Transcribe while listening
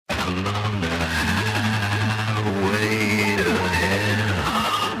I'm on the highway to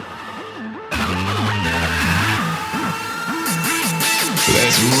hell. I'm on the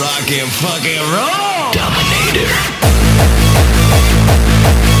Let's rock and fucking roll! Dominator.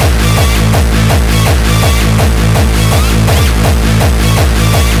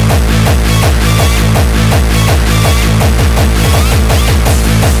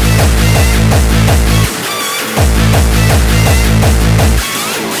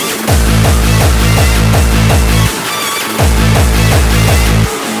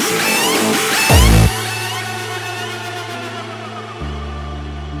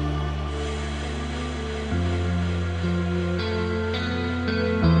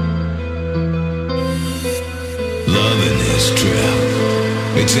 Loving this trip,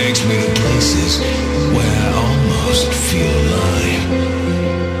 it takes me to places where I almost feel alive.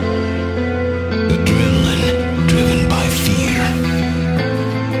 Adrenaline driven by fear,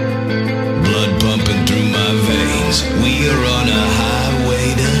 blood pumping through my veins. We are on a highway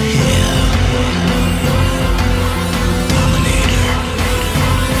to hell. Dominator.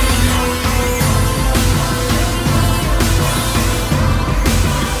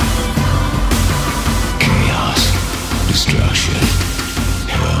 Chaos, destruction,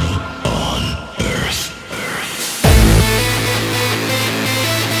 hell on earth.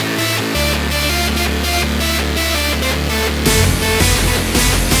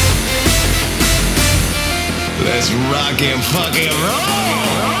 Let's rock and fucking roll!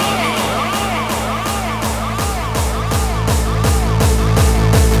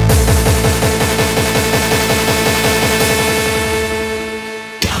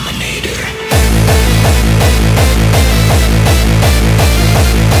 Dominator.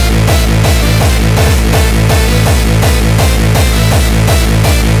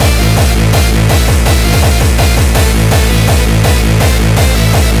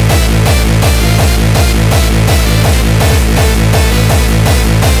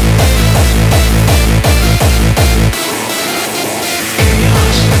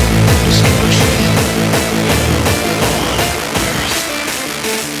 Chaos, destruction,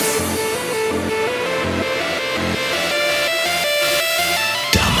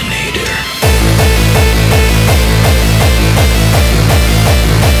 Dominator.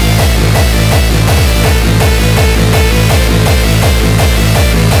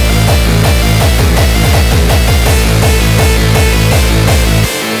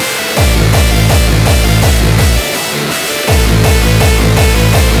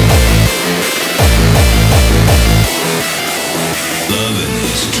 Loving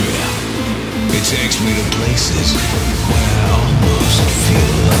this trip, it takes me to places where I almost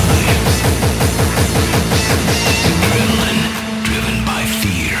feel alive.